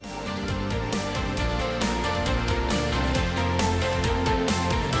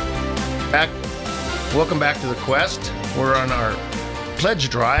Back. Welcome back to the Quest. We're on our pledge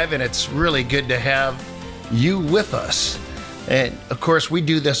drive, and it's really good to have you with us. And of course, we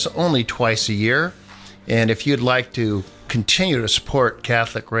do this only twice a year. And if you'd like to continue to support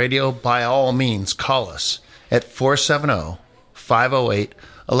Catholic radio, by all means, call us at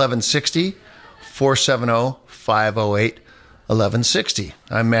 470-508-1160, 470-508-1160.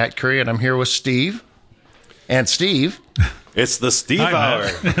 I'm Matt Curry, and I'm here with Steve. And Steve. It's the Steve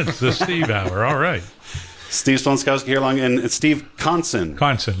Hour. It's the Steve Hour. All right. Steve Stonskowski here along, and it's Steve Konsin.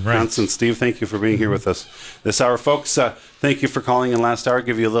 Konsin, right. Konsin, Steve, thank you for being here with us this hour. Folks, thank you for calling in last hour.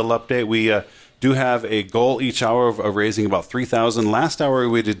 Give you a little update. We do have a goal each hour of raising about $3,000. Last hour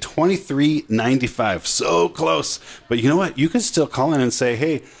we did $23.95. So close. But you know what? You can still call in and say,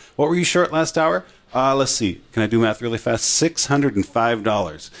 hey, what were you short last hour? Let's see. Can I do math really fast? $605.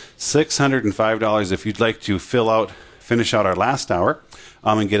 $605 if you'd like to finish out our last hour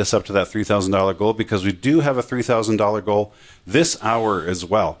and get us up to that $3,000 goal, because we do have a $3,000 goal this hour as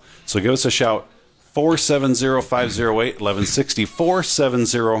well. So give us a shout,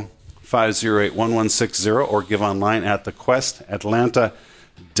 470-508-1160, 470-508-1160, or give online at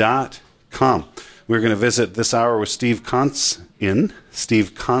thequestatlanta.com. We're going to visit this hour with Steve Konsin.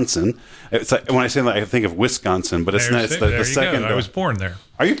 Steve Konsin. It's like, when I say that, I think of Wisconsin, but it's not. It's the second. I was born there.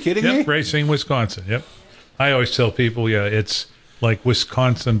 Are you kidding me? Yep, Racine, Wisconsin. Yep. I always tell people, it's like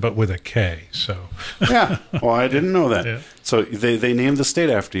Wisconsin, but with a K. So. Yeah. Well, I didn't know that. Yeah. So they named the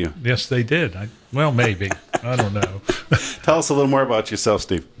state after you. Yes, they did. Well, maybe. I don't know. Tell us a little more about yourself,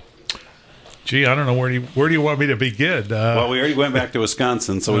 Steve. Gee, I don't know. Where do you want me to begin? Well, we already went back to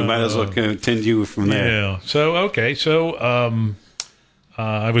Wisconsin, so we might as well continue from there. Yeah. So, okay. So,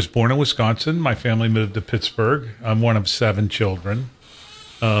 I was born in Wisconsin. My family moved to Pittsburgh. I'm one of 7 children.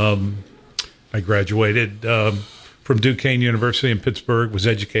 I graduated from Duquesne University in Pittsburgh, was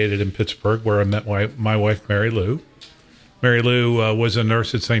educated in Pittsburgh, where I met my wife, Mary Lou. Mary Lou was a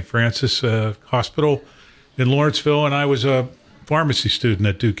nurse at St. Francis Hospital in Lawrenceville, and I was a pharmacy student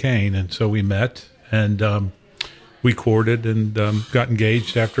at Duquesne, and so we met, and we courted and got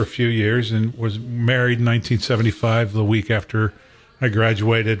engaged after a few years, and was married in 1975, the week after I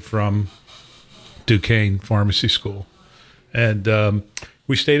graduated from Duquesne Pharmacy School. And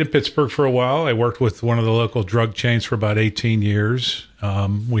we stayed in Pittsburgh for a while. I worked with one of the local drug chains for about 18 years.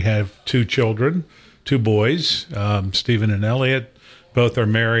 We have 2 children, 2 boys, Stephen and Elliot. Both are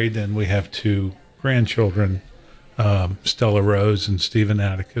married, and we have 2 grandchildren, Stella Rose and Stephen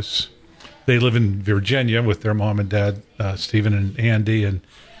Atticus. They live in Virginia with their mom and dad, Stephen and Andy, and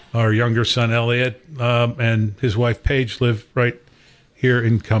our younger son, Elliot, and his wife, Paige, live right here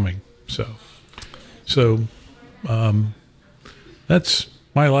in Cumming. So that's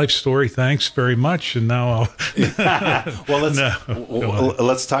my life story. Thanks very much. And now Well,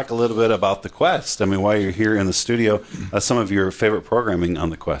 let's talk a little bit about the Quest. I mean, while you're here in the studio, some of your favorite programming on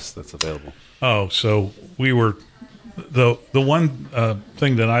the Quest that's available. Oh, so we were the one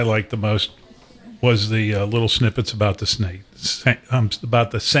thing that I liked the most was the little snippets about the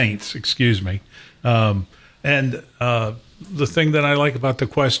saints. Excuse me. And the thing that I like about the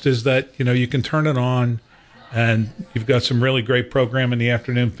Quest is that you can turn it on. And you've got some really great program in the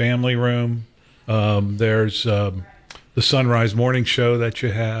afternoon family room. There's the sunrise morning show that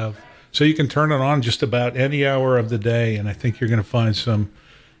you have. So you can turn it on just about any hour of the day, and I think you're going to find some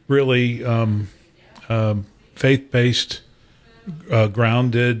really faith-based,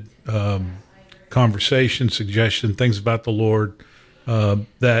 grounded conversation, suggestion, things about the Lord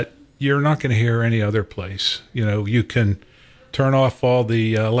that you're not going to hear any other place. You can turn off all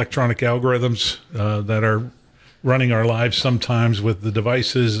the electronic algorithms that are running our lives sometimes with the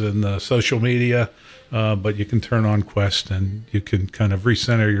devices and the social media, but you can turn on Quest and you can kind of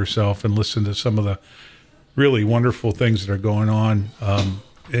recenter yourself and listen to some of the really wonderful things that are going on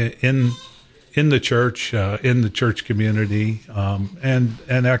in the church community, and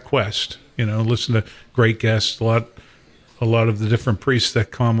at Quest. Listen to great guests. A lot of the different priests that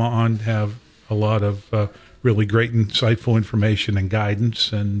come on have a lot of really great, insightful information and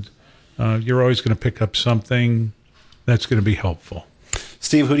guidance, and you're always going to pick up something that's going to be helpful.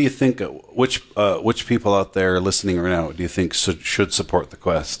 Steve, who do you think, which people out there listening right now do you think should support the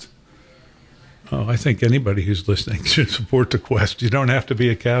Quest? Oh, I think anybody who's listening should support the Quest. You don't have to be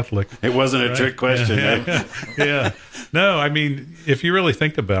a Catholic. It wasn't a trick question. Yeah. No, I mean, if you really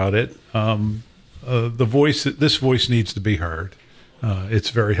think about it, this voice needs to be heard. It's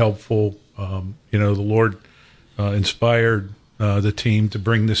very helpful. The Lord inspired the team to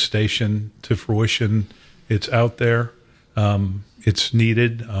bring this station to fruition. It's out there. It's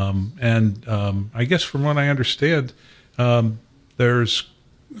needed. And I guess from what I understand, there's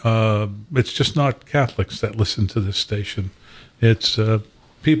it's just not Catholics that listen to this station. It's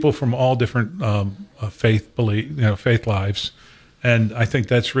people from all different faith lives. And I think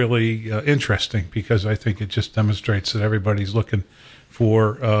that's really interesting, because I think it just demonstrates that everybody's looking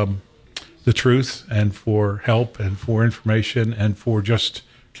for the truth and for help and for information and for just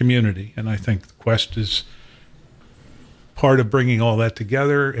community. And I think the Quest is part of bringing all that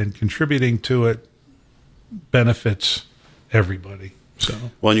together, and contributing to it benefits everybody. So,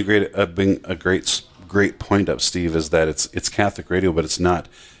 well, and you bring a great point up, Steve, is that it's Catholic radio, but it's not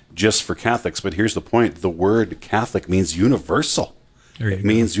just for Catholics. But here's the point: the word Catholic means universal. It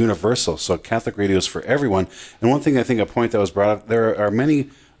means universal. So Catholic radio is for everyone. And one thing, I think, a point that was brought up: there are many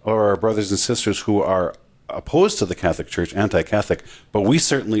of our brothers and sisters who are opposed to the Catholic Church, anti-Catholic, but we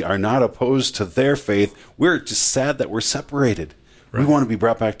certainly are not opposed to their faith. We're just sad that we're separated. Right. We want to be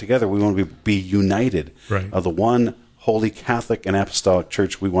brought back together. We want to be united. Right. The one holy Catholic and Apostolic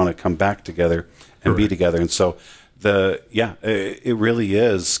Church, we want to come back together and be together. And so it really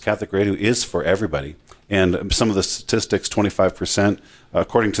is, Catholic radio is for everybody. And some of the statistics, 25%,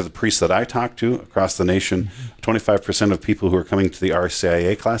 according to the priests that I talk to across the nation, 25% of people who are coming to the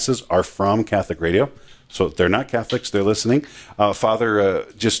RCIA classes are from Catholic radio. So they're not Catholics, they're listening. Father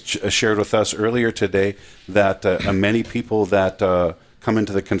just shared with us earlier today that many people that come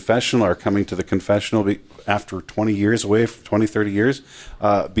into the confessional are coming to the confessional after 20 years away, 20, 30 years,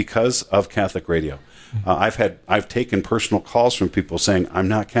 because of Catholic radio. I've taken personal calls from people saying, I'm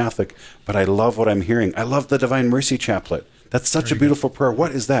not Catholic, but I love what I'm hearing. I love the Divine Mercy Chaplet. That's such a beautiful prayer.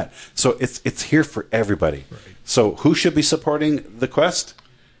 What is that? So it's here for everybody. Right. So who should be supporting the Quest?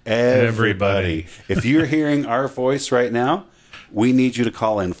 Everybody. If you're hearing our voice right now, we need you to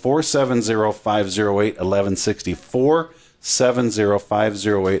call in 470-508-1160,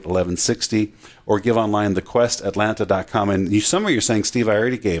 470-508-1160, or give online thequestatlanta.com. And some of you are saying, Steve, I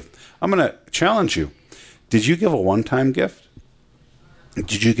already gave. I'm going to challenge you. Did you give a one-time gift?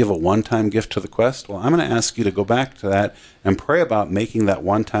 Did you give a one-time gift to the Quest? Well, I'm going to ask you to go back to that and pray about making that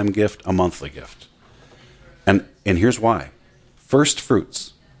one-time gift a monthly gift. And here's why. First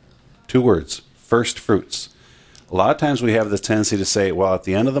fruits. 2 words, first fruits. A lot of times we have this tendency to say, well, at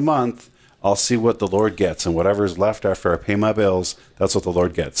the end of the month, I'll see what the Lord gets, and whatever is left after I pay my bills, that's what the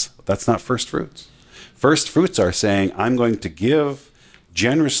Lord gets. That's not first fruits. First fruits are saying, I'm going to give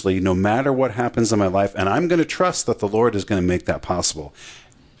generously no matter what happens in my life, and I'm going to trust that the Lord is going to make that possible.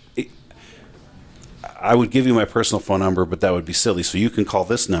 I would give you my personal phone number, but that would be silly, so you can call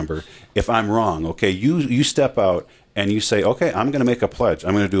this number if I'm wrong. Okay, you step out and you say, okay, I'm going to make a pledge.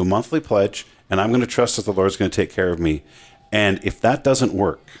 I'm going to do a monthly pledge, and I'm going to trust that the Lord's going to take care of me. And if that doesn't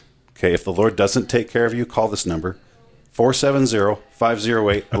work, okay, if the Lord doesn't take care of you, call this number,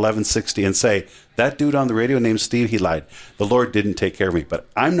 470-508-1160, and say, that dude on the radio named Steve, he lied. The Lord didn't take care of me. But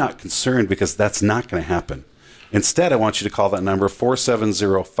I'm not concerned, because that's not going to happen. Instead, I want you to call that number,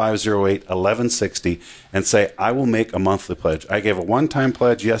 470-508-1160, and say, I will make a monthly pledge. I gave a one-time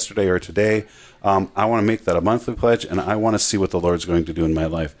pledge yesterday or today. I want to make that a monthly pledge, and I want to see what the Lord's going to do in my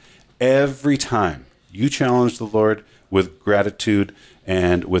life. Every time you challenge the Lord with gratitude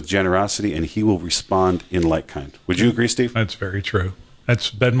and with generosity, and he will respond in like kind. Would you agree, Steve? That's very true.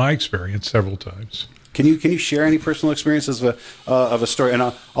 That's been my experience several times. Can you share any personal experiences of a story? And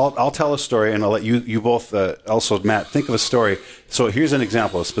I'll tell a story, and I'll let you both also, Matt, think of a story. So here's an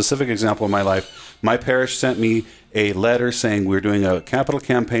example, a specific example of my life. My parish sent me a letter saying we're doing a capital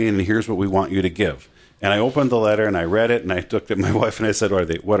campaign, and here's what we want you to give. And I opened the letter and I read it, and I looked at my wife and I said,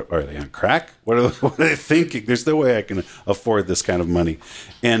 "What are they on crack? What are they thinking? There's no way I can afford this kind of money."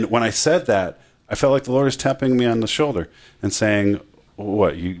 And when I said that, I felt like the Lord was tapping me on the shoulder and saying,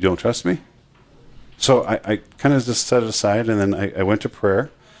 "What? You don't trust me?" So I kind of just set it aside, and then I went to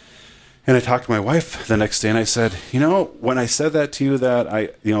prayer, and I talked to my wife the next day, and I said, when I said that to you,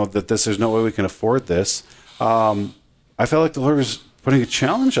 that there's no way we can afford this, I felt like the Lord was putting a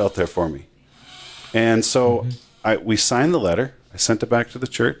challenge out there for me. And so we signed the letter. I sent it back to the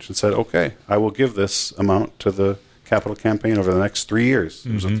church and said, okay, I will give this amount to the capital campaign over the next 3 years.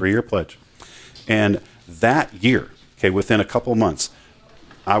 It was a 3-year pledge. And that year, within a couple months,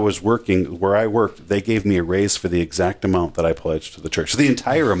 I was working where I worked. They gave me a raise for the exact amount that I pledged to the church. So the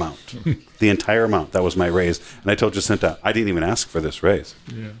entire amount. The entire amount. That was my raise. And I told Jacinta, I didn't even ask for this raise.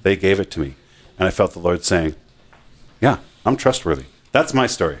 Yeah. They gave it to me. And I felt the Lord saying, yeah, I'm trustworthy. That's my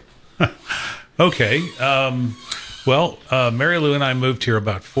story. Okay. Mary Lou and I moved here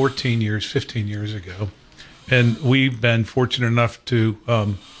about 15 years ago. And we've been fortunate enough to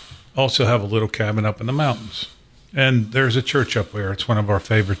also have a little cabin up in the mountains. And there's a church up there. It's one of our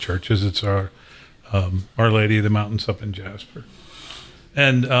favorite churches. It's our Lady of the Mountains up in Jasper.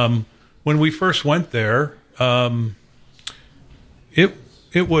 And when we first went there, it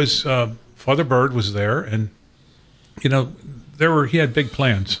was Father Bird was there, and he had big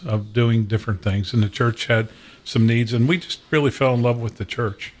plans of doing different things, and the church had some needs, and we just really fell in love with the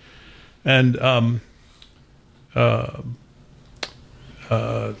church. And I'm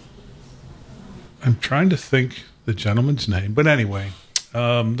trying to think the gentleman's name, but anyway,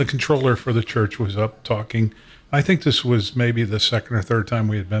 the controller for the church was up talking. I think this was maybe the second or third time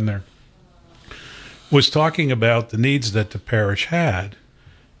we had been there. Was talking about the needs that the parish had,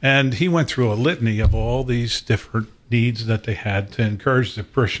 and he went through a litany of all these different needs that they had to encourage the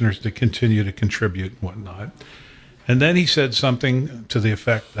parishioners to continue to contribute and whatnot. And then he said something to the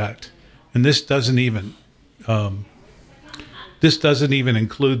effect that, and this doesn't even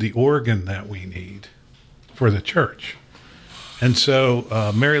include the organ that we need for the church. And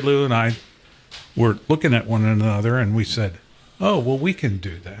so Mary Lou and I were looking at one another, and we said, "Oh, well, we can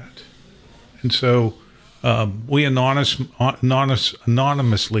do that." And so we anonymously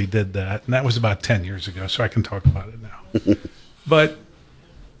did that, and that was about 10 years ago, so I can talk about it now. But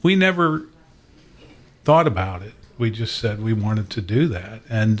we never thought about it. We just said we wanted to do that.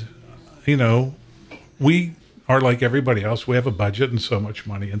 And, we are like everybody else. We have a budget and so much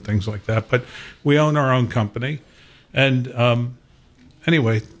money and things like that, but we own our own company. And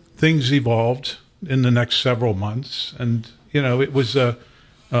anyway, things evolved in the next several months, and, it was a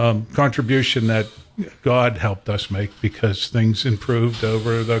contribution that God helped us make, because things improved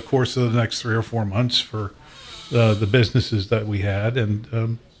over the course of the next 3 or 4 months for the businesses that we had,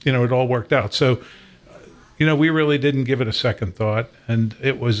 and it all worked out. So we really didn't give it a second thought, and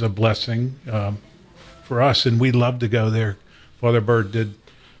it was a blessing for us, and we loved to go there. Father Bird did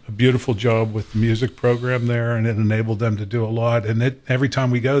a beautiful job with the music program there, and it enabled them to do a lot. And every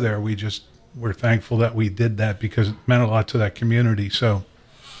time we go there, we're thankful that we did that, because it meant a lot to that community. So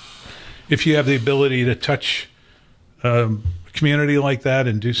if you have the ability to touch a community like that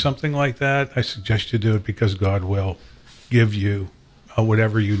and do something like that, I suggest you do it, because God will give you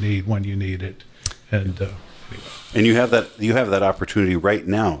whatever you need when you need it. And anyway. And you have that opportunity right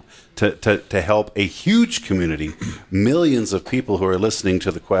now to help a huge community, millions of people who are listening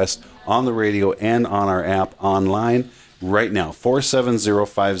to the Quest on the radio and on our app online right now.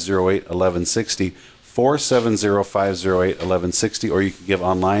 470-508-1160, 470-508-1160, or you can give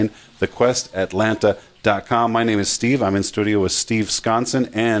online, thequestatlanta.com. My name is Steve. I'm in studio with Steve Konsin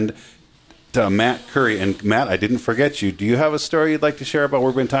and Matt Curry. And Matt, I didn't forget you. Do you have a story you'd like to share about?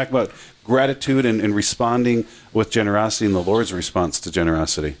 We're going to talk about gratitude and responding with generosity, and the Lord's response to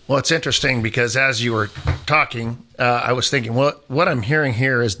generosity. Well, it's interesting, because as you were talking, I was thinking, what I'm hearing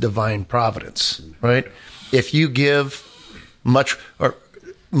here is divine providence, right? If you give much, or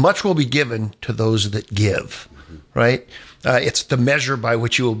much will be given to those that give, right? It's the measure by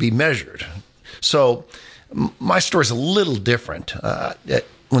which you will be measured. So my story is a little different.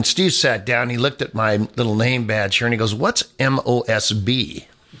 When Steve sat down, he looked at my little name badge here, and he goes, "What's MOSB?"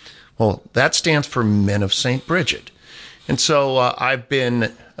 Well, that stands for Men of St. Brigid. And so I've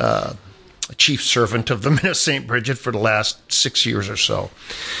been a chief servant of the Men of St. Brigid for the last 6 years or so.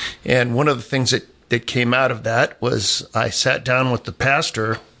 And one of the things that came out of that was I sat down with the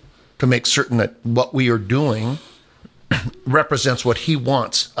pastor to make certain that what we are doing represents what he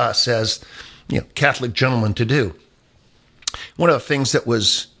wants us as Catholic gentlemen to do. One of the things that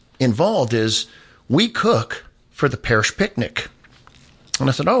was involved is we cook for the parish picnic. And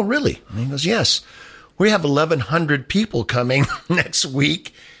I said, "Oh, really?" And he goes, "Yes. We have 1,100 people coming next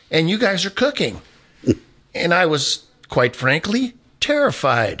week, and you guys are cooking." And I was, quite frankly,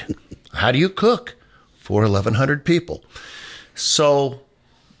 terrified. How do you cook for 1,100 people? So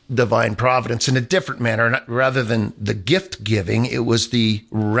divine providence in a different manner, rather than the gift giving, it was the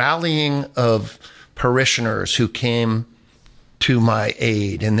rallying of parishioners who came to my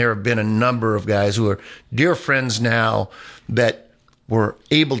aid. And there have been a number of guys who are dear friends now that were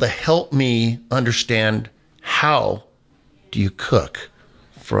able to help me understand, how do you cook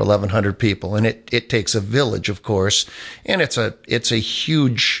for 1,100 people? And it takes a village, of course, and it's a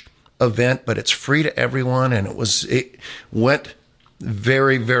huge event, but it's free to everyone, and it went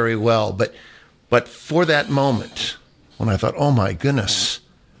very, very well. But for that moment, when I thought, oh my goodness,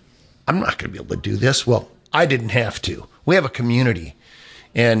 I'm not going to be able to do this. Well, I didn't have to. We have a community,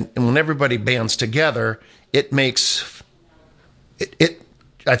 and when everybody bands together, it makes it.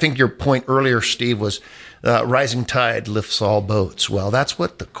 I think your point earlier, Steve, was rising tide lifts all boats. Well, that's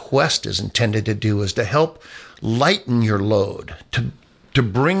what the Quest is intended to do, is to help lighten your load, to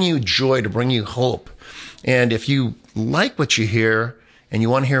bring you joy, to bring you hope. And if you like what you hear and you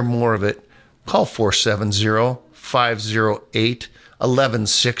want to hear more of it, call 470-508-1160.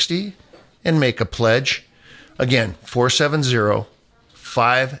 1160 and make a pledge. Again,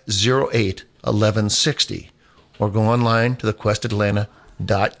 470-508-1160, or go online to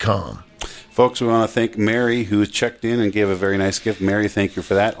thequestatlanta.com. Folks, we want to thank Mary, who checked in and gave a very nice gift. Mary, thank you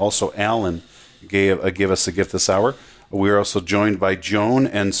for that. Also, Alan gave us a gift this hour. We are also joined by Joan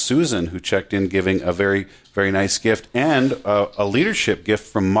and Susan, who checked in giving a very, very nice gift, and a leadership gift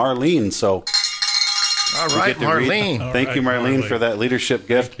from Marlene. So, all right, Marlene. Thank you, Marlene, for that leadership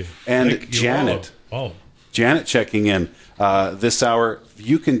gift. And Janet. Janet checking in this hour.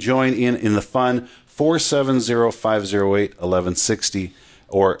 You can join in the fun, 470-508-1160,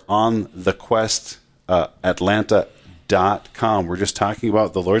 or on thequestatlanta.com. We're just talking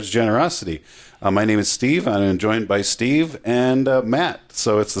about the Lord's generosity. My name is Steve. I'm joined by Steve and Matt.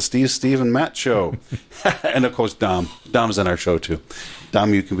 So it's the Steve, and Matt show. And, of course, Dom. Dom's in our show, too.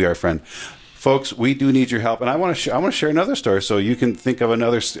 Dom, you can be our friend. Folks, we do need your help. And I want to share another story so you can think of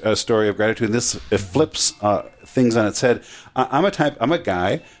another story of gratitude. It flips things on its head. I'm a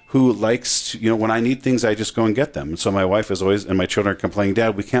guy who likes to, when I need things, I just go and get them. And so my wife is always, and my children are complaining,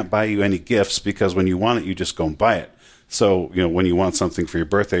 Dad, we can't buy you any gifts because when you want it, you just go and buy it. So, when you want something for your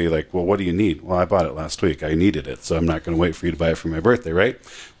birthday, you're like, well, what do you need? Well, I bought it last week. I needed it, so I'm not going to wait for you to buy it for my birthday, right?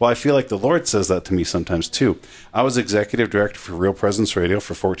 Well, I feel like the Lord says that to me sometimes, too. I was executive director for Real Presence Radio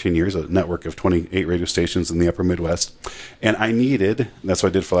for 14 years, a network of 28 radio stations in the upper Midwest. And that's what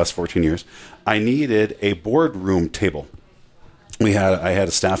I did for the last 14 years, I needed a boardroom table. I had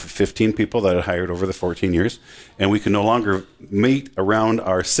a staff of 15 people that I hired over the 14 years, and we could no longer meet around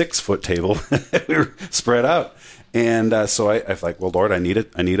our 6-foot table. We were spread out. And so I was like, well, Lord, I need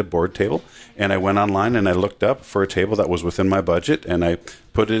a board table. And I went online and I looked up for a table that was within my budget, and I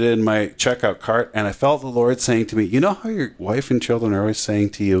put it in my checkout cart, and I felt the Lord saying to me, you know how your wife and children are always saying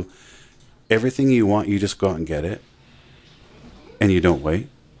to you, everything you want, you just go out and get it, and you don't wait?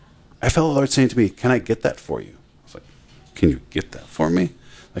 I felt the Lord saying to me, can I get that for you? I was like, can you get that for me?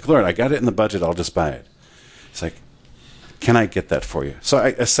 Like, Lord, I got it in the budget, I'll just buy it. It's like, can I get that for you? So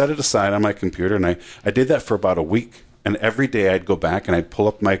I set it aside on my computer, and I did that for about a week. And every day I'd go back and I'd pull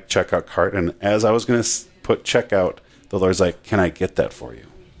up my checkout cart, and as I was going to put checkout, the Lord's like, can I get that for you?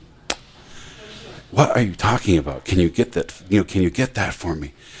 What are you talking about? Can you get that? Can you get that for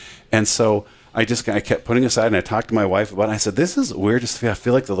me? And so I kept putting aside, and I talked to my wife about it. And I said, this is weird. I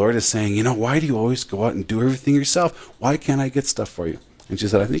feel like the Lord is saying, why do you always go out and do everything yourself? Why can't I get stuff for you? And she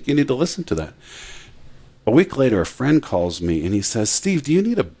said, I think you need to listen to that. A week later, a friend calls me, and he says, Steve, do you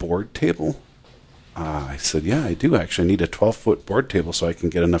need a board table? I said, yeah, I do actually. I need a 12-foot board table so I can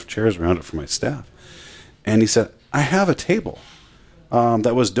get enough chairs around it for my staff. And he said, I have a table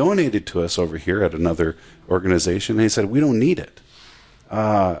that was donated to us over here at another organization. And he said, we don't need it.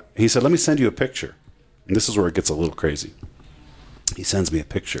 He said, let me send you a picture. And this is where it gets a little crazy. He sends me a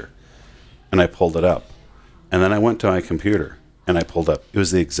picture, and I pulled it up. And then I went to my computer, and I pulled up. It was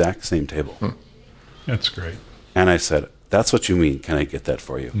the exact same table. That's great. And I said, that's what you mean, can I get that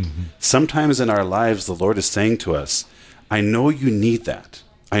for you? Mm-hmm. Sometimes in our lives, the Lord is saying to us, I know you need that.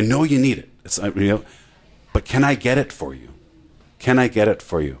 I know you need it. But can I get it for you? Can I get it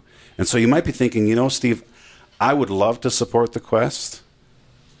for you? And so you might be thinking, Steve, I would love to support the Quest,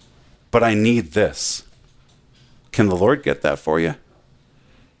 but I need this. Can the Lord get that for you?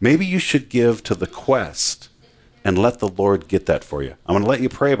 Maybe you should give to the Quest and let the Lord get that for you. I'm going to let you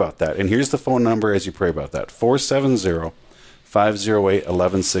pray about that. And here's the phone number as you pray about that.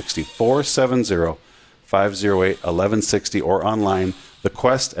 470-508-1160. 470-508-1160, or online,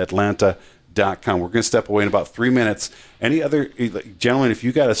 thequestatlanta.com. We're going to step away in about 3 minutes. Any other, gentlemen, if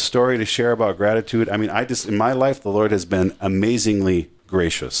you got a story to share about gratitude, in my life, the Lord has been amazingly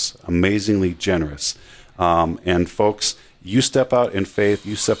gracious, amazingly generous. And folks, you step out in faith,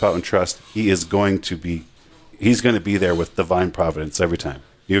 you step out in trust, He's going to be there with divine providence every time.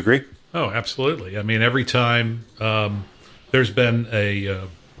 You agree? Oh, absolutely. Every time there's been a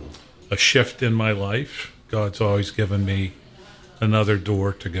shift in my life, God's always given me another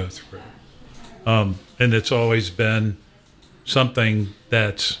door to go through. And it's always been something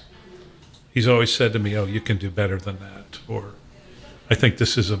He's always said to me, oh, you can do better than that, or I think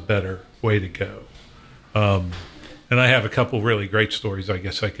this is a better way to go. And I have a couple really great stories I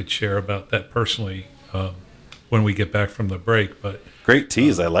guess I could share about that personally when we get back from the break. But great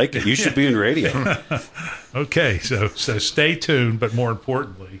tease. I like it. You should be in radio. Okay. So stay tuned, but more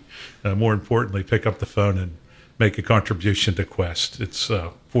importantly, pick up the phone and make a contribution to Quest. It's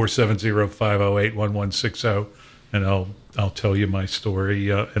 470-508-1160. and I'll tell you my story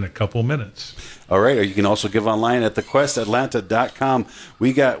in a couple minutes. All right, or you can also give online at thequestatlanta.com.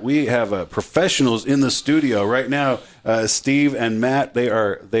 We have professionals in the studio right now. Steve and Matt, they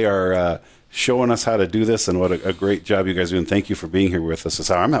are showing us how to do this, and what a great job you guys are doing. Thank you for being here with us this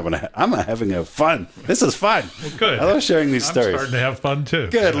hour. I'm having a fun. This is fun. Well, good. I love sharing these stories. I'm starting to have fun too.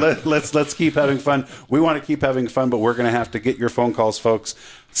 Good. Let's keep having fun. We want to keep having fun, but we're going to have to get your phone calls, folks.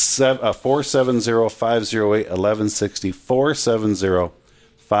 470-508-1160,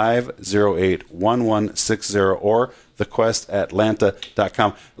 470-508-1160, or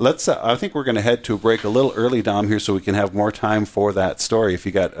thequestatlanta.com. I think we're going to head to a break a little early, Dom, here, so we can have more time for that story. If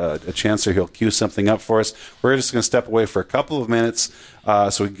you got a chance here, he'll cue something up for us. We're just going to step away for a couple of minutes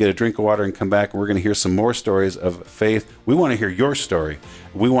so we can get a drink of water and come back, and we're going to hear some more stories of faith. We want to hear your story.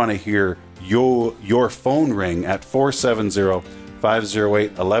 We want to hear your phone ring at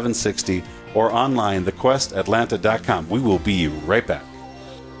 470-508-1160 or online, thequestatlanta.com. We will be right back.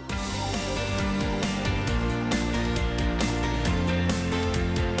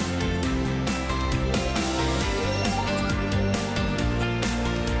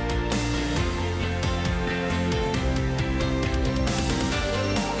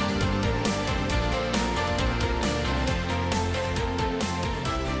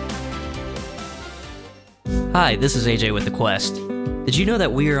 Hi, this is AJ with The Quest. Did you know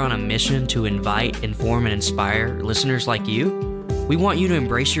that we are on a mission to invite, inform, and inspire listeners like you? We want you to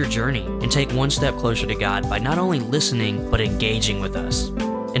embrace your journey and take one step closer to God by not only listening, but engaging with us.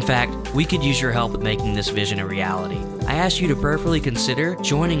 In fact, we could use your help with making this vision a reality. I ask you to prayerfully consider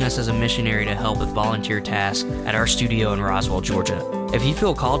joining us as a missionary to help with volunteer tasks at our studio in Roswell, Georgia. If you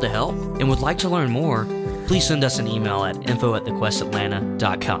feel called to help and would like to learn more, please send us an email at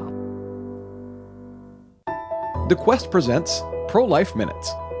info@thequestatlanta.com. The Quest presents Pro-Life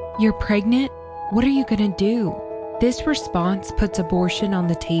Minutes. You're pregnant? What are you going to do? This response puts abortion on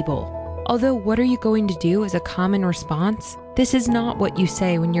the table. Although what are you going to do is a common response, this is not what you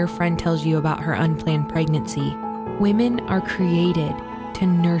say when your friend tells you about her unplanned pregnancy. Women are created to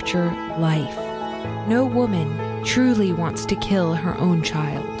nurture life. No woman truly wants to kill her own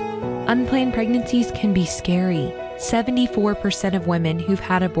child. Unplanned pregnancies can be scary. 74% of women who've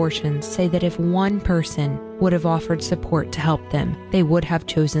had abortions say that if one person would have offered support to help them, they would have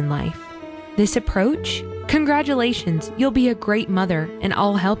chosen life. This approach? Congratulations, you'll be a great mother, and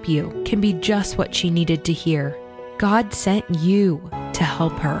I'll help you, can be just what she needed to hear. God sent you to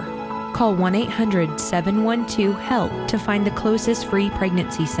help her. Call 1-800-712-HELP to find the closest free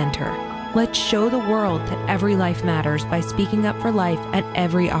pregnancy center. Let's show the world that every life matters by speaking up for life at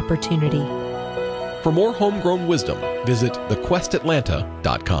every opportunity. For more homegrown wisdom, visit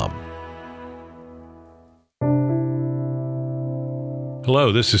thequestatlanta.com.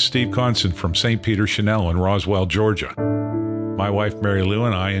 Hello, this is Steve Konsin from St. Peter Chanel in Roswell, Georgia. My wife Mary Lou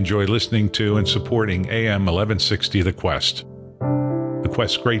and I enjoy listening to and supporting AM 1160 The Quest. The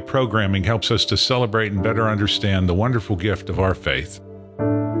Quest's great programming helps us to celebrate and better understand the wonderful gift of our faith.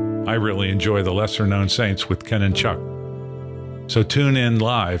 I really enjoy the lesser-known saints with Ken and Chuck. So tune in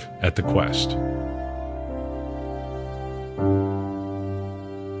live at The Quest.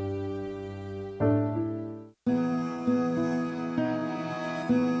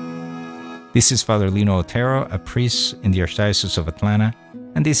 This is Father Lino Otero, a priest in the Archdiocese of Atlanta,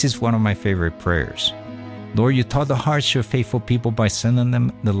 and this is one of my favorite prayers. Lord, you taught the hearts of your faithful people by sending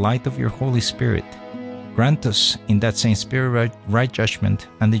them the light of your Holy Spirit. Grant us in that same Spirit right judgment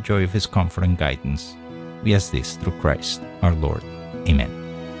and the joy of his comfort and guidance. We ask this through Christ our Lord. Amen.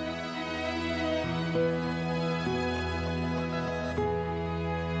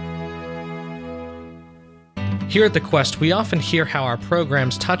 Here at The Quest, we often hear how our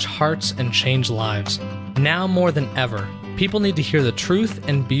programs touch hearts and change lives. Now more than ever, people need to hear the truth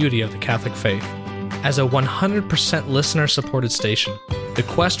and beauty of the Catholic faith. As a 100% listener-supported station, The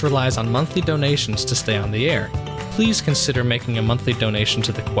Quest relies on monthly donations to stay on the air. Please consider making a monthly donation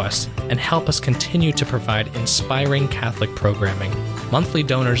to The Quest and help us continue to provide inspiring Catholic programming. Monthly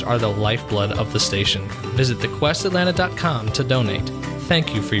donors are the lifeblood of the station. Visit thequestatlanta.com to donate.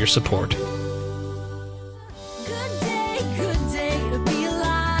 Thank you for your support.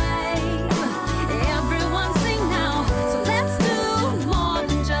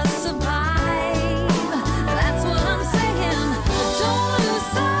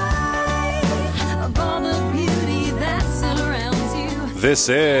 This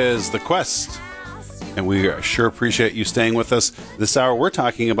is The Quest, and we sure appreciate you staying with us this hour. We're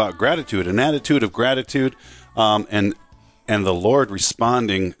talking about gratitude, an attitude of gratitude, and the Lord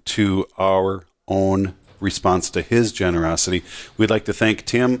responding to our own response to his generosity. We'd like to thank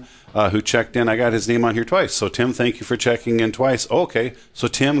Tim, who checked in. I got his name on here twice. So, Tim, thank you for checking in twice. Okay. So,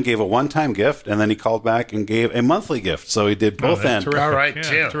 Tim gave a one-time gift, and then he called back and gave a monthly gift. So, he did both ends. All right, Yeah,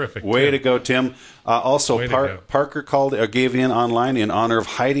 Tim. terrific. Way Tim. to go, Tim. Also, Parker called or gave in online in honor of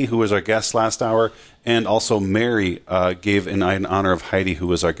Heidi, who was our guest last hour. And also Mary gave in honor of Heidi, who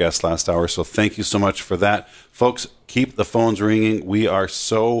was our guest last hour. So thank you so much for that. Folks, keep the phones ringing. We are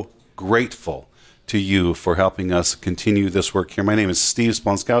so grateful to you for helping us continue this work here. My name is Steve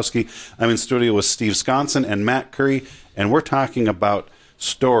Splonskowski. I'm in studio with Steve Konsin and Matt Curry, and we're talking about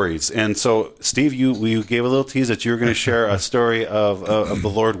stories. And so, Steve, you gave a little tease that you were going to share a story of the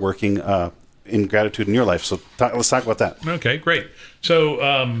Lord working in gratitude in your life. So let's talk about that. Okay, great. So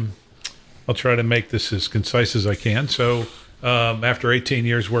I'll try to make this as concise as I can. So after 18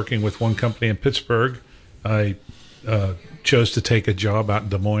 years working with one company in Pittsburgh, I chose to take a job out in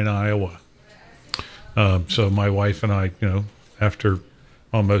Des Moines, Iowa. So my wife and I, after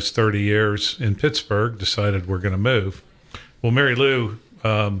almost 30 years in Pittsburgh, decided we're going to move. Well, Mary Lou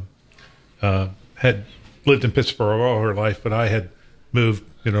had lived in Pittsburgh all her life, but I had moved,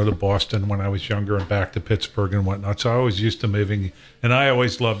 to Boston when I was younger and back to Pittsburgh and whatnot. So I was used to moving, and I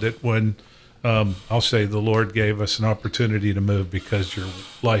always loved it when I'll say the Lord gave us an opportunity to move, because your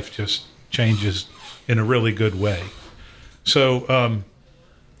life just changes in a really good way. So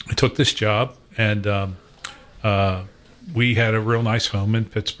I took this job, and we had a real nice home in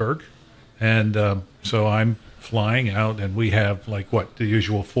Pittsburgh. And so I'm flying out, and we have the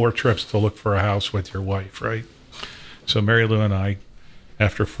usual 4 trips to look for a house with your wife, right? So Mary Lou and I,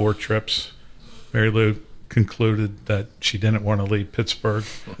 after 4 trips, Mary Lou concluded that she didn't want to leave Pittsburgh.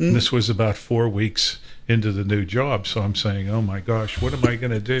 And this was about 4 weeks into the new job. So I'm saying, oh my gosh, what am I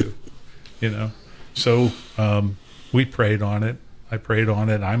going to do? So we prayed on it. I prayed on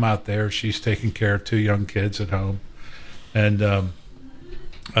it. I'm out there. She's taking care of 2 young kids at home. And,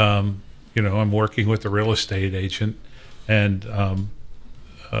 I'm working with a real estate agent. And,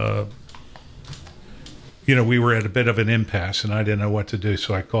 we were at a bit of an impasse, and I didn't know what to do.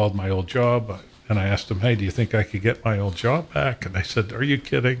 So I called my old job, and I asked them, hey, do you think I could get my old job back? And they said, are you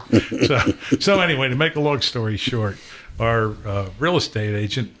kidding? So anyway, to make a long story short, our real estate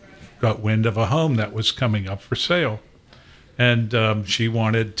agent got wind of a home that was coming up for sale. And she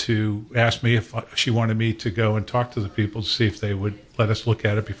wanted to ask me if she wanted me to go and talk to the people to see if they would let us look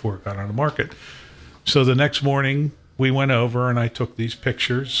at it before it got on the market. So the next morning, we went over, and I took these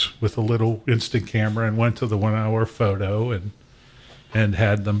pictures with a little instant camera and went to the 1-hour photo and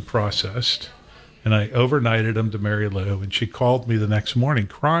had them processed. And I overnighted them to Mary Lou, and she called me the next morning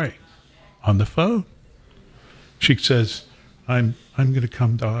crying on the phone. She says, I'm going to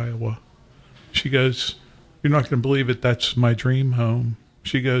come to Iowa. She goes, you're not going to believe it. That's my dream home.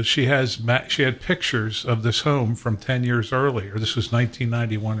 She goes, she had pictures of this home from 10 years earlier. This was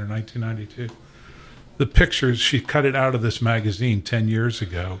 1991 or 1992. The pictures, she cut it out of this magazine 10 years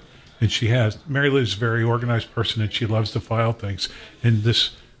ago. And Mary Lou's a very organized person, and she loves to file things. And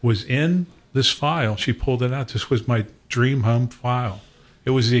this was in this file. She pulled it out. This was my dream home file.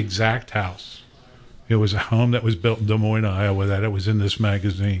 It was the exact house. It was a home that was built in Des Moines, Iowa, that it was in this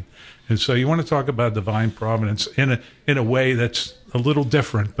magazine. And so you want to talk about divine providence in a way that's a little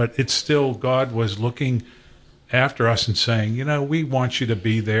different, but it's still God was looking after us and saying, we want you to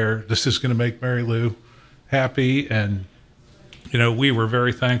be there. This is going to make Mary Lou happy. And, we were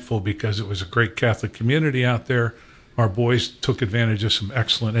very thankful because it was a great Catholic community out there. Our boys took advantage of some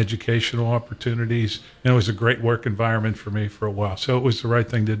excellent educational opportunities, and it was a great work environment for me for a while. So it was the right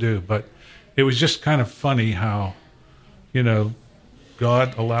thing to do. But it was just kind of funny how,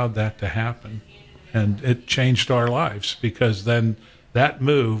 God allowed that to happen, and it changed our lives, because then that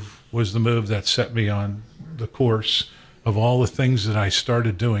move was the move that set me on the course of all the things that I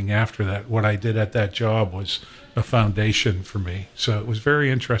started doing after that. What I did at that job was a foundation for me. So it was a very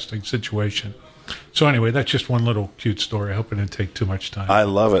interesting situation. So anyway, that's just one little cute story. I hope it didn't take too much time. I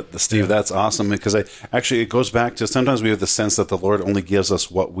love it, Steve. Yeah. That's awesome, because it goes back to sometimes we have the sense that the Lord only gives us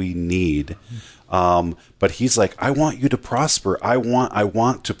what we need. But he's like, I want you to prosper. I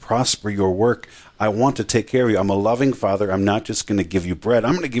want to prosper your work. I want to take care of you. I'm a loving father. I'm not just going to give you bread.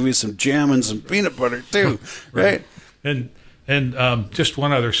 I'm going to give you some jam and some peanut butter too, right? And just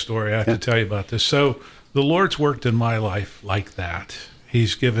one other story I have to tell you about this. So the Lord's worked in my life like that.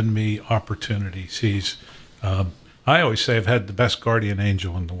 He's given me opportunities. I always say I've had the best guardian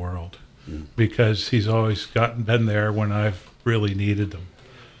angel in the world, because he's always been there when I've really needed him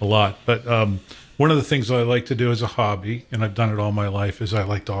a lot. But one of the things I like to do as a hobby, and I've done it all my life, is I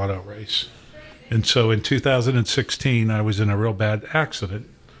like to auto race. And so in 2016, I was in a real bad accident,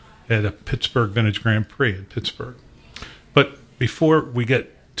 at a Pittsburgh Vintage Grand Prix in Pittsburgh. But before we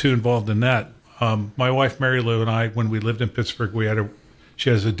get too involved in that, my wife Mary Lou and I, when we lived in Pittsburgh, she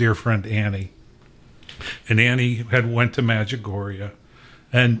has a dear friend Annie, and Annie had went to Medjugorje,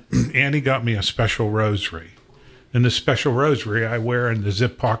 and Annie got me a special rosary, and the special rosary I wear in the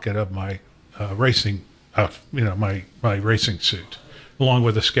zip pocket of my racing, my racing suit, along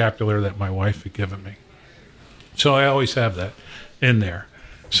with a scapular that my wife had given me. So I always have that in there.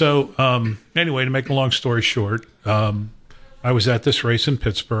 So anyway, to make a long story short, I was at this race in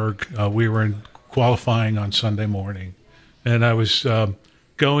Pittsburgh. We were in qualifying on Sunday morning, and I was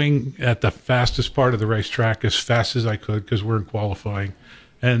going at the fastest part of the racetrack as fast as I could because we're in qualifying.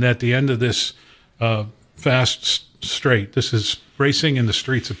 And at the end of this fast straight, this is racing in the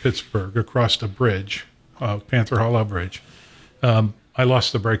streets of Pittsburgh across the bridge, Panther Hollow Bridge. I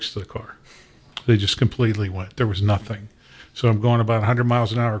lost the brakes to the car. They just completely went. There was nothing. So I'm going about 100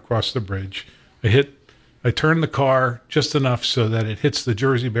 miles an hour across the bridge. I turn the car just enough so that it hits the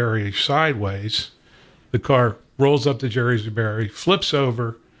Jersey barrier sideways. The car rolls up the Jersey barrier, flips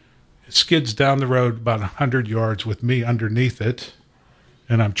over, it skids down the road about 100 yards with me underneath it,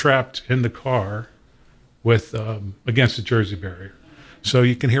 and I'm trapped in the car with against the Jersey barrier. So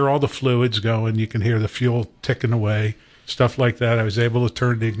you can hear all the fluids going, you can hear the fuel ticking away, stuff like that. I was able to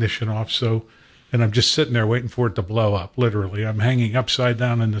turn the ignition off, and I'm just sitting there waiting for it to blow up, literally. I'm hanging upside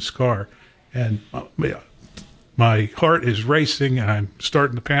down in this car, and my heart is racing, and I'm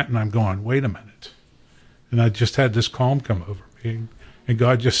starting to pant, and I'm going, wait a minute. And I just had this calm come over me, and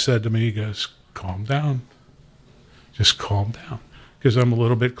God just said to me, he goes, calm down. Just calm down, because I'm a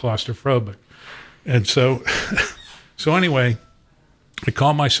little bit claustrophobic. And so anyway, I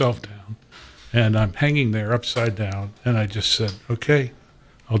calm myself down, and I'm hanging there upside down, and I just said, okay,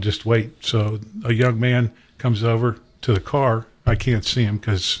 I'll just wait. So a young man comes over to the car. I can't see him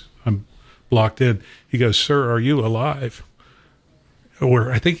because I'm blocked in. He goes, sir, are you alive?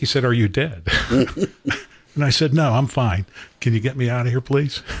 Or I think he said, are you dead? And I said, no, I'm fine. Can you get me out of here,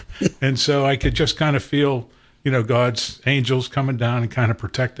 please? And so I could just kind of feel, God's angels coming down and kind of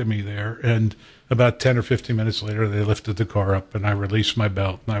protecting me there. And about 10 or 15 minutes later, they lifted the car up, and I released my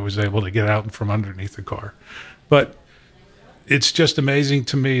belt, and I was able to get out from underneath the car. But it's just amazing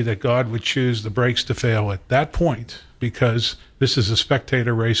to me that God would choose the brakes to fail at that point, because this is a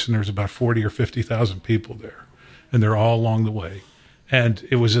spectator race and there's about 40 or 50,000 people there, and they're all along the way. And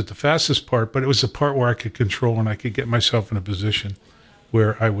it was at the fastest part, but it was the part where I could control and I could get myself in a position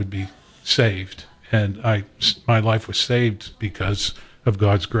where I would be saved. And my life was saved because of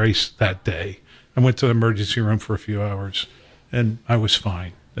God's grace that day. I went to the emergency room for a few hours and I was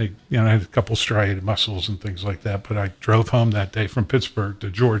fine. I had a couple striated muscles and things like that, but I drove home that day from Pittsburgh to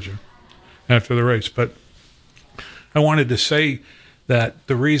Georgia after the race. But I wanted to say that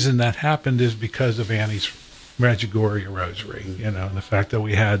the reason that happened is because of Annie's Medjugorje rosary, and the fact that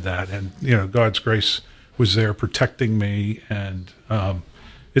we had that, and, God's grace was there protecting me. And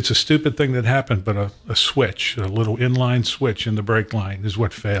it's a stupid thing that happened, but a switch, a little inline switch in the brake line is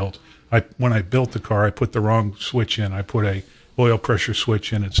what failed. When I built the car, I put the wrong switch in. I put a oil pressure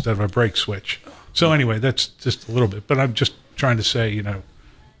switch in instead of a brake switch. So anyway, that's just a little bit. But I'm just trying to say,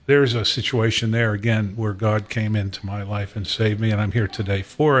 there's a situation there again where God came into my life and saved me, and I'm here today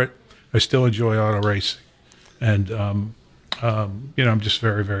for it. I still enjoy auto racing, and I'm just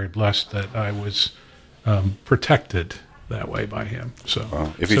very, very blessed that I was protected that way by Him.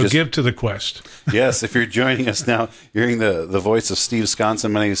 So, give to the quest. Yes, if you're joining us now, you're hearing the voice of Steve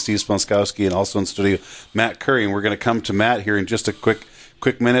Konsin. My name is Steve Splonskowski, and also in studio, Matt Curry. And we're going to come to Matt here in just a quick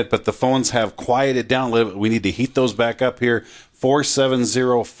minute, but the phones have quieted down a little bit. We need to heat those back up here.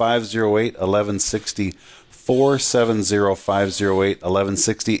 470-508-1160.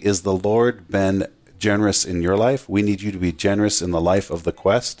 470-508-1160. Is the Lord been generous in your life? We need you to be generous in the life of the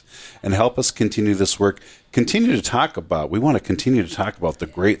quest and help us continue this work. We want to continue to talk about the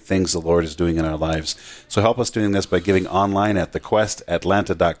great things the Lord is doing in our lives. So help us doing this by giving online at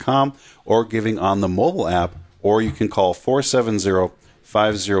thequestatlanta.com or giving on the mobile app, or you can call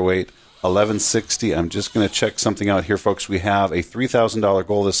 470-508-1160. I'm just going to check something out here, folks. We have a $3,000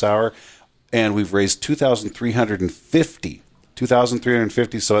 goal this hour, and we've raised $2,350. So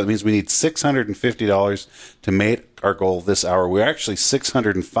that means we need $650 to make our goal this hour. We're actually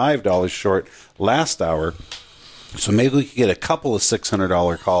 $605 short last hour. So maybe we could get a couple of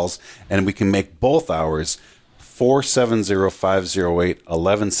 $600 calls and we can make both hours.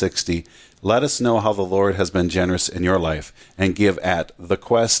 470-508-1160. Let us know how the Lord has been generous in your life, and give at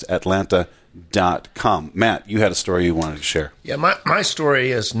thequestatlanta.com. Matt, you had a story you wanted to share. Yeah, my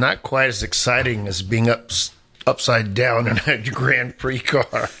story is not quite as exciting as being up upside down in a Grand Prix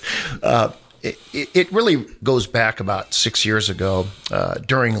car. It really goes back about 6 years ago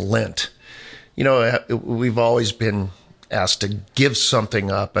during Lent. You know, we've always been asked to give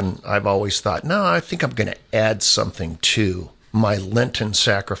something up, and I've always thought, no, I think I'm going to add something to my Lenten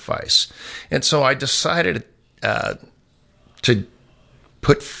sacrifice. And so I decided to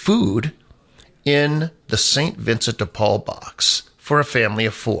put food in the St. Vincent de Paul box for a family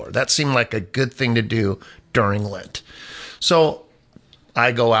of 4. That seemed like a good thing to do during Lent. So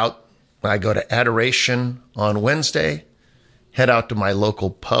I go to adoration on Wednesday, head out to my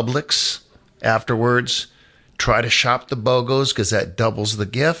local Publix afterwards, try to shop the BOGOs because that doubles the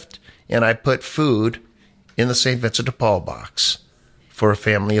gift, and I put food in the St. Vincent de Paul box for a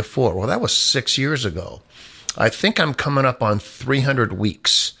family of 4. Well, that was 6 years ago. I think I'm coming up on 300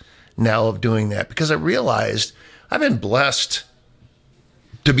 weeks now of doing that because I realized I've been blessed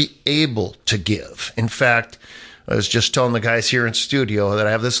to be able to give. In fact, I was just telling the guys here in studio that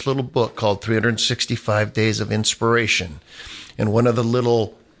I have this little book called 365 Days of Inspiration. And one of the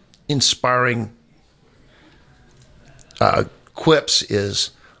little inspiring quips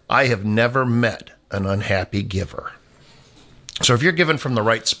is, I have never met an unhappy giver. So if you're giving from the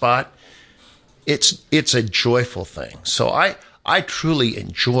right spot, it's a joyful thing. So I truly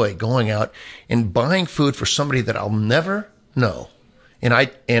enjoy going out and buying food for somebody that I'll never know. And I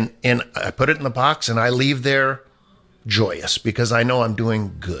put it in the box and I leave there joyous because I know I'm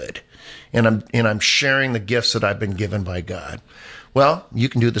doing good. And I'm sharing the gifts that I've been given by God. Well, you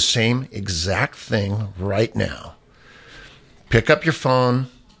can do the same exact thing right now. Pick up your phone,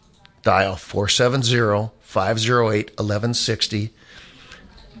 dial 470-508-1160.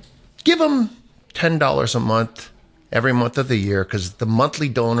 Give them $10 a month every month of the year because the monthly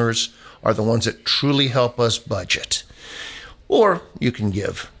donors are the ones that truly help us budget. Or you can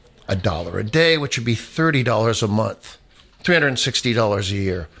give $1 a day, which would be $30 a month, $360 a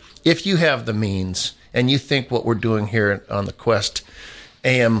year. If you have the means and you think what we're doing here on the Quest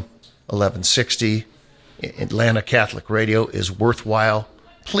AM 1160 Atlanta Catholic Radio is worthwhile,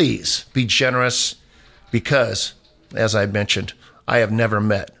 please be generous because, as I mentioned, I have never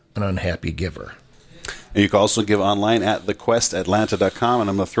met an unhappy giver. And you can also give online at thequestatlanta.com. And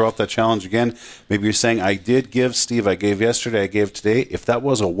I'm going to throw out that challenge again. Maybe you're saying, I did give, Steve, I gave yesterday, I gave today. If that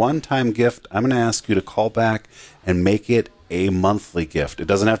was a one-time gift, I'm going to ask you to call back and make it a monthly gift. It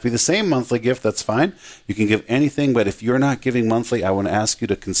doesn't have to be the same monthly gift. That's fine. You can give anything. But if you're not giving monthly, I want to ask you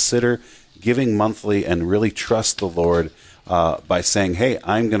to consider giving monthly and really trust the Lord by saying, hey,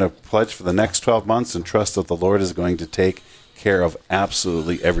 I'm going to pledge for the next 12 months and trust that the Lord is going to take care of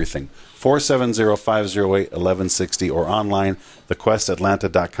absolutely everything. 470-508-1160 or online,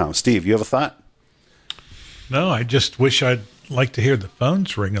 thequestatlanta.com. Steve, you have a thought? No, I just wish I'd like to hear the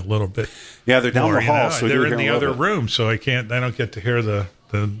phones ring a little bit. Yeah, they're down more, the hall. You know, so they're in the other room, so I don't get to hear the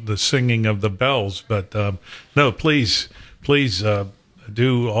singing of the bells. But no, please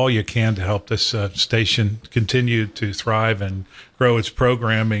do all you can to help this station continue to thrive and grow its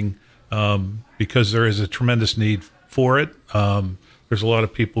programming because there is a tremendous need for it. There's a lot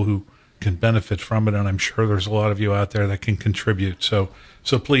of people who can benefit from it, and I'm sure there's a lot of you out there that can contribute. So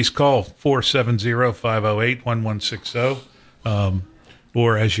please call 470-508-1160.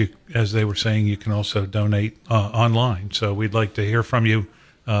 Or as they were saying, you can also donate online. So we'd like to hear from you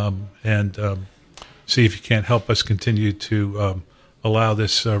and see if you can't help us continue to allow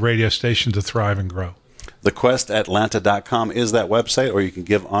this radio station to thrive and grow. TheQuestAtlanta.com is that website, or you can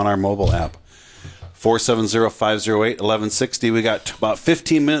give on our mobile app. 470-508-1160. We got about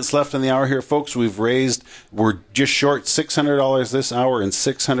 15 minutes left in the hour here, folks. We're just short $600 this hour and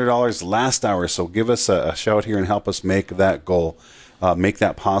 $600 last hour. So give us a shout here and help us make that goal, make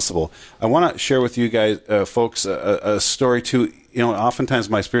that possible. I want to share with you guys, folks, a story too. You know, oftentimes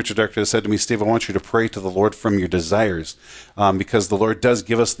my spiritual director has said to me, Steve, I want you to pray to the Lord from your desires, because the Lord does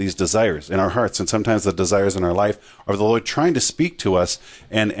give us these desires in our hearts, and sometimes the desires in our life are the Lord trying to speak to us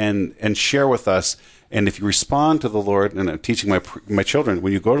and share with us. And if you respond to the Lord, and I'm teaching my children,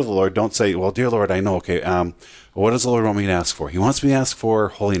 when you go to the Lord, don't say, well, dear Lord, I know, okay, what does the Lord want me to ask for? He wants me to ask for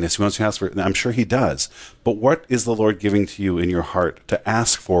holiness. He wants me to ask for, I'm sure he does. But what is the Lord giving to you in your heart to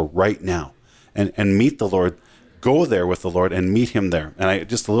ask for right now? And meet the Lord. Go there with the Lord and meet him there. And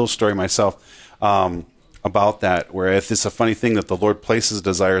just a little story myself about that, where it's a funny thing that the Lord places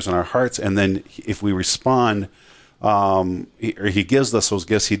desires in our hearts, and then if we respond, he gives us those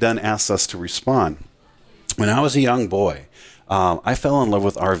gifts, he then asks us to respond. When I was a young boy, I fell in love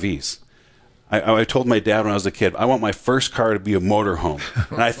with RVs. I told my dad when I was a kid, I want my first car to be a motorhome.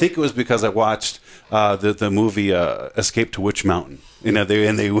 And I think it was because I watched the movie Escape to Witch Mountain. You know,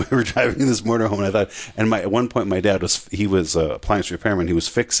 they were driving this motorhome, and I thought, and at one point my dad was appliance repairman. He was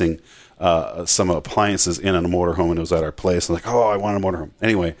fixing some appliances in a motorhome, and it was at our place. I'm like, oh, I want a motorhome.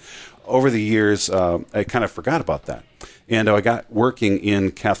 Anyway, over the years, I kind of forgot about that, and I got working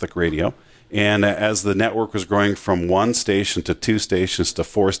in Catholic radio. And as the network was growing from 1 station to 2 stations to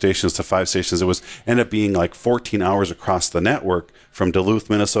 4 stations to 5 stations, it ended up being like 14 hours across the network from Duluth,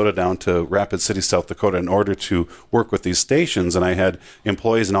 Minnesota down to Rapid City, South Dakota in order to work with these stations. And I had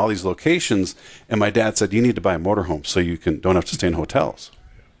employees in all these locations. And my dad said, you need to buy a motorhome so you don't have to stay in hotels.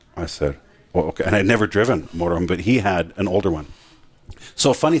 I said, well, okay. And I'd never driven a motorhome, but he had an older one.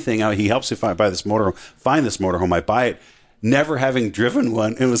 So a funny thing, he helps me find this motorhome. I buy it. Never having driven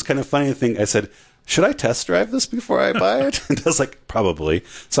one, it was kind of funny thing. I said, should I test drive this before I buy it? And I was like, probably.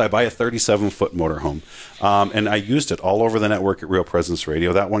 So I buy a 37-foot motorhome. And I used it all over the network at Real Presence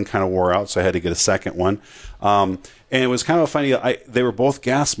Radio. That one kind of wore out, so I had to get a second one. And it was kind of funny. They were both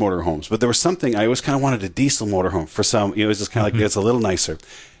gas motorhomes, but there was something, I always kind of wanted a diesel motorhome for some. It was just kind of like, it's a little nicer.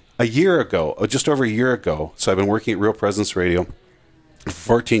 Just over a year ago, so I've been working at Real Presence Radio for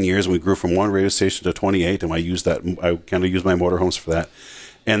 14 years, and we grew from 1 radio station to 28, and I kind of used my motorhomes for that.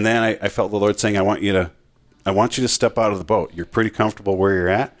 And then I felt the Lord saying, I want you to step out of the boat. You're pretty comfortable where you're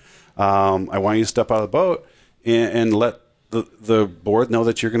at. I want you to step out of the boat and let the board know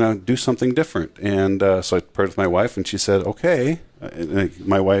that you're going to do something different. And so I prayed with my wife, and she said, okay. And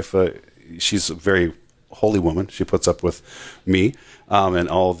my wife, she's a very holy woman. She puts up with me and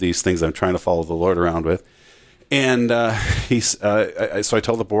all of these things I'm trying to follow the Lord around with. And so I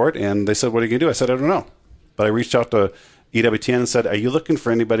told the board, and they said, what are you going to do? I said, I don't know. But I reached out to EWTN and said, are you looking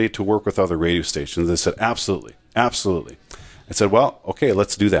for anybody to work with other radio stations? They said, absolutely, absolutely. I said, well, okay,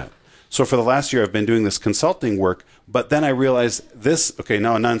 let's do that. So for the last year, I've been doing this consulting work, but then I realized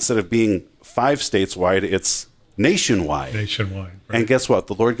now instead of being 5 states wide, it's nationwide. Nationwide. Right. And guess what?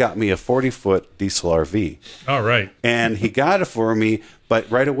 The Lord got me a 40-foot diesel RV. All right. And he got it for me,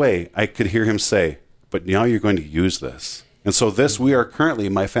 but right away, I could hear him say, but now you're going to use this. And so we are currently,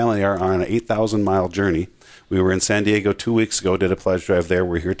 my family are on an 8,000-mile journey. We were in San Diego 2 weeks ago, did a pledge drive there.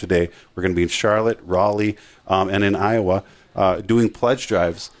 We're here today. We're going to be in Charlotte, Raleigh, and in Iowa doing pledge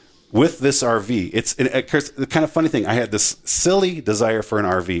drives with this RV. It's the kind of funny thing. I had this silly desire for an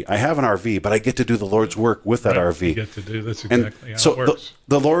RV. I have an RV, but I get to do the Lord's work with that RV. You get to do that's exactly and how it works.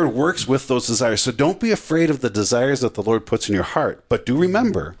 The Lord works with those desires. So don't be afraid of the desires that the Lord puts in your heart. But do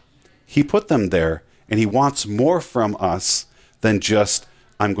remember, he put them there. And he wants more from us than just,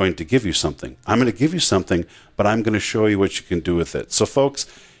 I'm going to give you something. I'm going to give you something, but I'm going to show you what you can do with it. So, folks,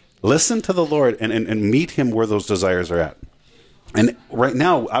 listen to the Lord and meet him where those desires are at. And right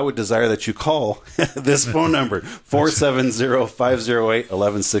now, I would desire that you call this phone number,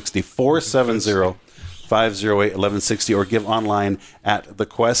 470-508-1160, 470-508-1160, or give online at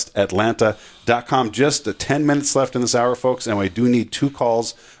thequestatlanta.com. Just 10 minutes left in this hour, folks, and we do need 2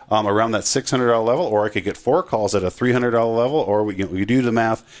 calls around that $600 level, or I could get 4 calls at a $300 level, or we do the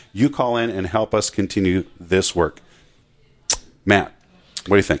math. You call in and help us continue this work. Matt, what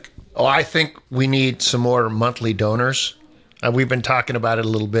do you think? Oh, I think we need some more monthly donors. We've been talking about it a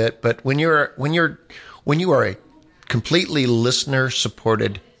little bit, but when you are a completely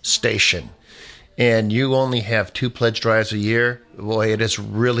listener-supported station and you only have 2 pledge drives a year, boy, it is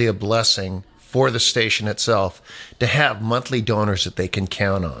really a blessing for the station itself to have monthly donors that they can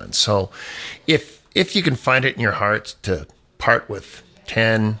count on. So if you can find it in your heart to part with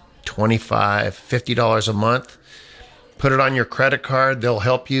 $10, $25, $50 a month, put it on your credit card. They'll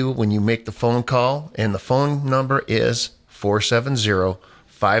help you when you make the phone call. And the phone number is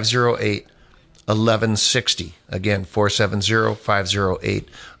 470-508-1160. Again,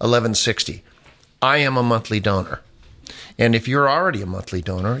 470-508-1160. I am a monthly donor. And if you're already a monthly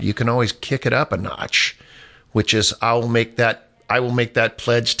donor, you can always kick it up a notch, which is I will make that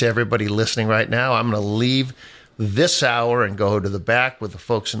pledge to everybody listening right now. I'm going to leave this hour and go to the back with the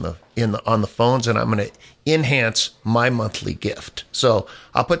folks on the phones, and I'm going to enhance my monthly gift. So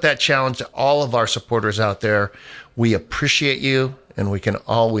I'll put that challenge to all of our supporters out there. We appreciate you, and we can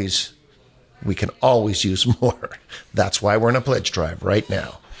always use more. That's why we're in a pledge drive right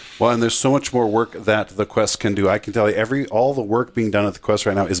now. Well, and there's so much more work that the Quest can do. I can tell you, all the work being done at the Quest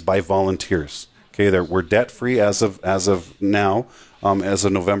right now is by volunteers. Okay, we're debt free as of now. As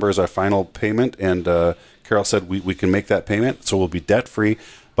of November is our final payment, and Carol said we can make that payment, so we'll be debt free.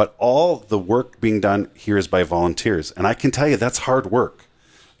 But all the work being done here is by volunteers, and I can tell you that's hard work.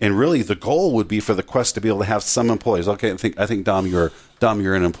 And really, the goal would be for the Quest to be able to have some employees. Okay, I think Dom, you're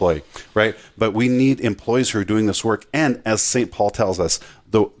an employee, right? But we need employees who are doing this work. And as St. Paul tells us,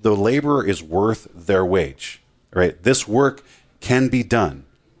 the laborer is worth their wage, right? This work can be done,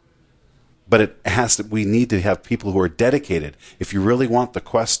 but we need to have people who are dedicated. If you really want the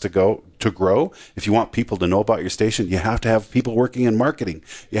Quest to grow, if you want people to know about your station, you have to have people working in marketing.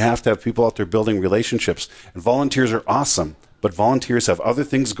 You have to have people out there building relationships. And volunteers are awesome, but volunteers have other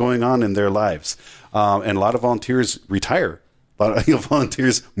things going on in their lives. And a lot of volunteers retire. A lot of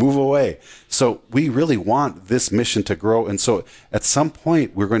volunteers move away. So we really want this mission to grow. And so at some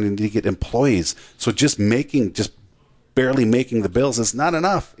point, we're going to need to get employees. So just barely making the bills is not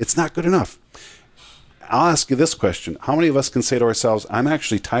enough. It's not good enough. I'll ask you this question. How many of us can say to ourselves, I'm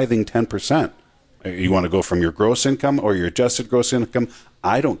actually tithing 10%? You want to go from your gross income or your adjusted gross income?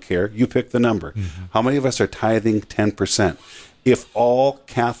 I don't care. You pick the number. Mm-hmm. How many of us are tithing 10%? If all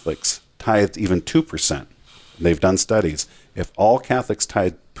Catholics tithed even 2%, they've done studies, if all Catholics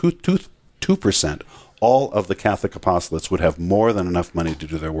tithed 2%, all of the Catholic apostolates would have more than enough money to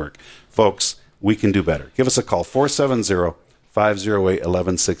do their work. Folks, we can do better. Give us a call,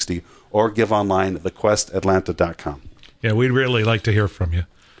 470-508-1160, or give online at thequestatlanta.com. Yeah, we'd really like to hear from you.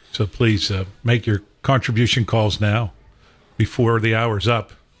 So please make your contribution calls now before the hour's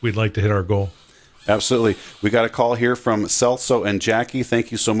up. We'd like to hit our goal. Absolutely. We got a call here from Celso and Jackie.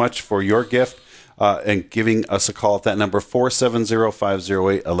 Thank you so much for your gift and giving us a call at that number,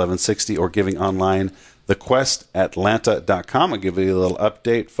 470-508-1160, or giving online, thequestatlanta.com. I'll give you a little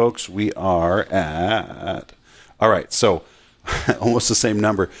update, folks. We are at, all right, so almost the same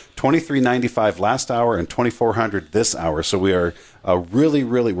number, $23.95 last hour and $2,400 this hour. So we are really,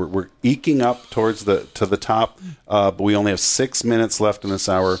 we're eking up towards the top, but we only have 6 minutes left in this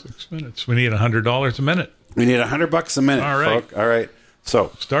hour. 6 minutes. We need $100 a minute. We need $100 a minute. All right. Folk. All right.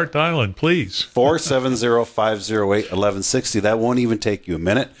 So start dialing, please. 470-508-1160. That won't even take you a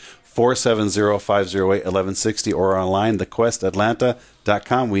minute. 470-508-1160, or online,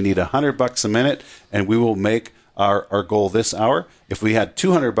 thequestatlanta.com. We need $100 a minute, and we will make our goal this hour. If we had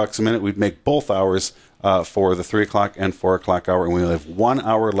 $200 a minute, we'd make both hours for the 3 o'clock and 4 o'clock hour, and we only have 1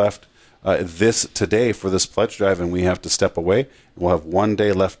 hour left today for this pledge drive, and we have to step away. We'll have 1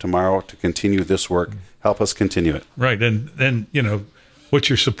 day left tomorrow to continue this work. Help us continue it. Right, and then what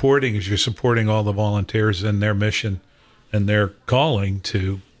you're supporting is you're supporting all the volunteers in their mission and their calling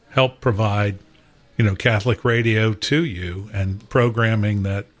to help provide, Catholic radio to you and programming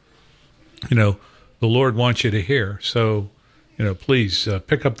that, the Lord wants you to hear. So, please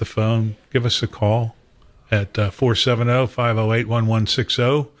pick up the phone, give us a call at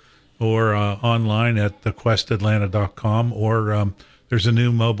 470-508-1160, or online at thequestatlanta.com, or there's a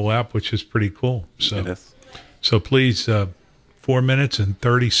new mobile app, which is pretty cool. So, it is. So please, 4 minutes and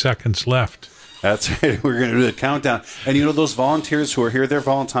 30 seconds left. That's right. We're going to do the countdown. And those volunteers who are here, they're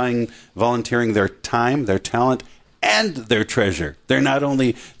volunteering their time, their talent, and their treasure. They're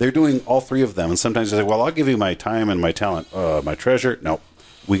doing all three of them. And sometimes they say, well, I'll give you my time and my talent. My treasure? No.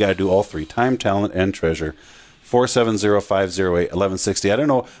 We got to do all three: time, talent, and treasure. 470-508-1160. I don't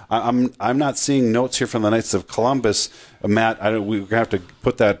know. I'm not seeing notes here from the Knights of Columbus. Matt, we're going to have to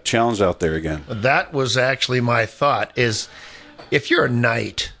put that challenge out there again. That was actually my thought, is if you're a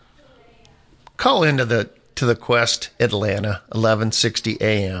knight, call into the Quest Atlanta, 1160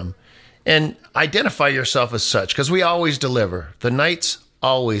 a.m., and identify yourself as such, because we always deliver. The Knights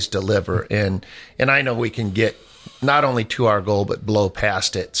always deliver, and I know we can get not only to our goal, but blow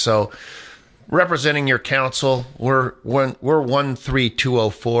past it. So representing your council, we're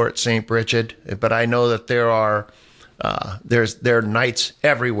 13204 at St. Brigid, but I know that there are Knights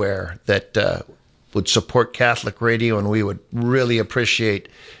everywhere that would support Catholic radio, and we would really appreciate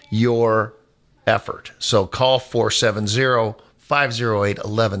your effort. So call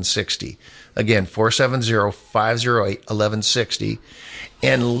 470-508-1160. Again, 470-508-1160,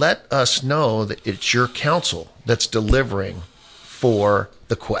 and let us know that it's your council that's delivering for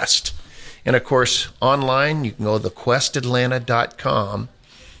the Quest. And of course, online, you can go to thequestatlanta.com.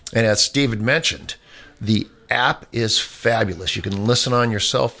 And as Steve had mentioned, the app is fabulous. You can listen on your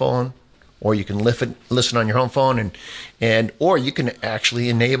cell phone, or you can listen on your home phone, or you can actually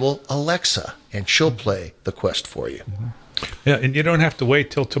enable Alexa, and she'll play the Quest for you. Mm-hmm. Yeah, and you don't have to wait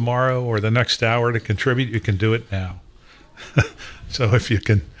till tomorrow or the next hour to contribute. You can do it now. So if you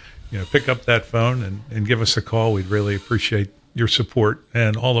can, pick up that phone and give us a call, we'd really appreciate your support,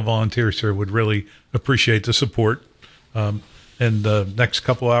 and all the volunteers here would really appreciate the support. And the next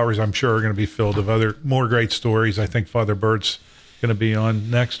couple hours, I'm sure, are going to be filled with more great stories. I think Father Bird's going to be on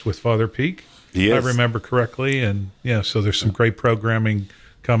next with Father Peak, if I remember correctly. And so there's some great programming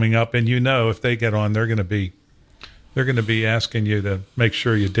coming up, and if they get on, they're going to be asking you to make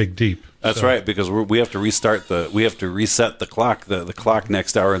sure you dig deep. That's right, because we have to reset the clock, the clock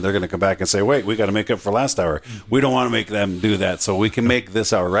next hour, and they're going to come back and say, wait, we got to make up for last hour. We don't want to make them do that, so we can make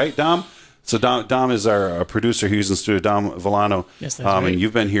this hour, right, Dom? So Dom is our producer here in the studio, Dom Villano. Yes, that's right. And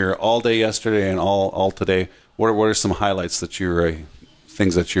you've been here all day yesterday and all today. What are some highlights that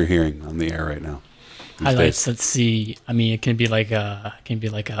things that you're hearing on the air right now? Highlights. Let's see. I mean, it can be like a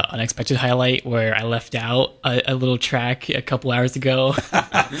unexpected highlight where I left out a little track a couple hours ago.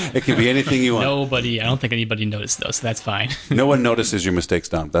 It can be anything you want. I don't think anybody noticed though, so that's fine. No one notices your mistakes,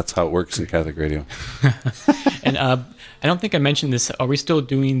 Dom. That's how it works in Catholic radio. And I don't think I mentioned this. Are we still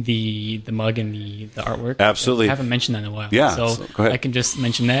doing the mug and the artwork? Absolutely. I haven't mentioned that in a while. Yeah. So go ahead. I can just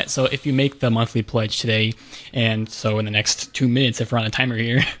mention that. So if you make the monthly pledge today, and so in the next 2 minutes, if we're on a timer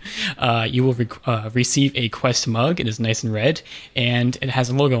here, you will receive a Quest mug. It is nice and red, and it has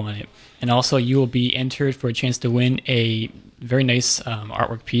a logo on it. And also, you will be entered for a chance to win a very nice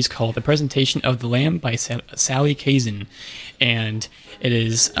artwork piece called "The Presentation of the Lamb" by Sally Kazin, and it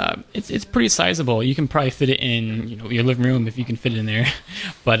is it's pretty sizable. You can probably fit it in your living room if you can fit it in there,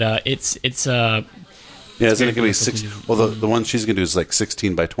 but it's yeah, isn't it going to be 6? Well, the one she's going to do is like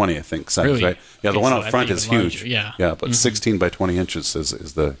 16 by 20, I think. Size, really? Right? Yeah, the one so out front is huge. Larger, yeah, but 16 by 20 inches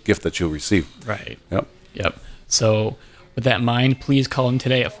is the gift that you'll receive. Right. Yep. So with that in mind, please call in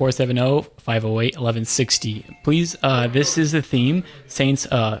today at 470-508-1160. Please, this is the theme, Saints,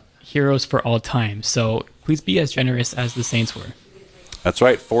 Heroes for All Time. So please be as generous as the Saints were. That's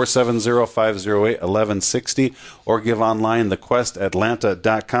right, 470-508-1160, or give online,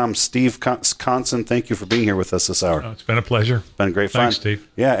 thequestatlanta.com. Steve Konsin, thank you for being here with us this hour. It's been a pleasure. Been great fun. Thanks, Steve.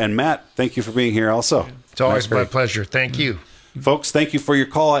 Yeah, and Matt, thank you for being here also. It's always my pleasure. Thank you. Folks, thank you for your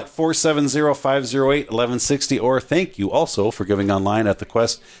call at 470-508-1160, or thank you also for giving online at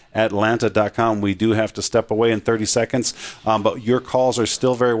thequestatlanta.com. We do have to step away in 30 seconds, but your calls are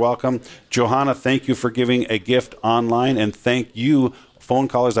still very welcome. Johanna, thank you for giving a gift online, and thank you, phone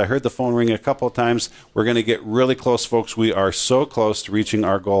callers. I heard the phone ring a couple of times. We're going to get really close, folks. We are so close to reaching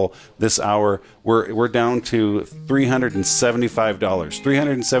our goal this hour. We're down to $375.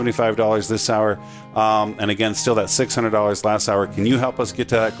 $375 this hour. And again, still that $600 last hour. Can you help us get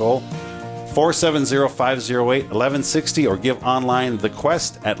to that goal? 470-508-1160, or give online,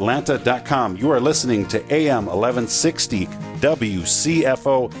 thequestatlanta.com. You are listening to AM 1160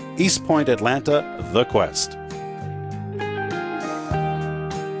 WCFO, East Point, Atlanta, The Quest.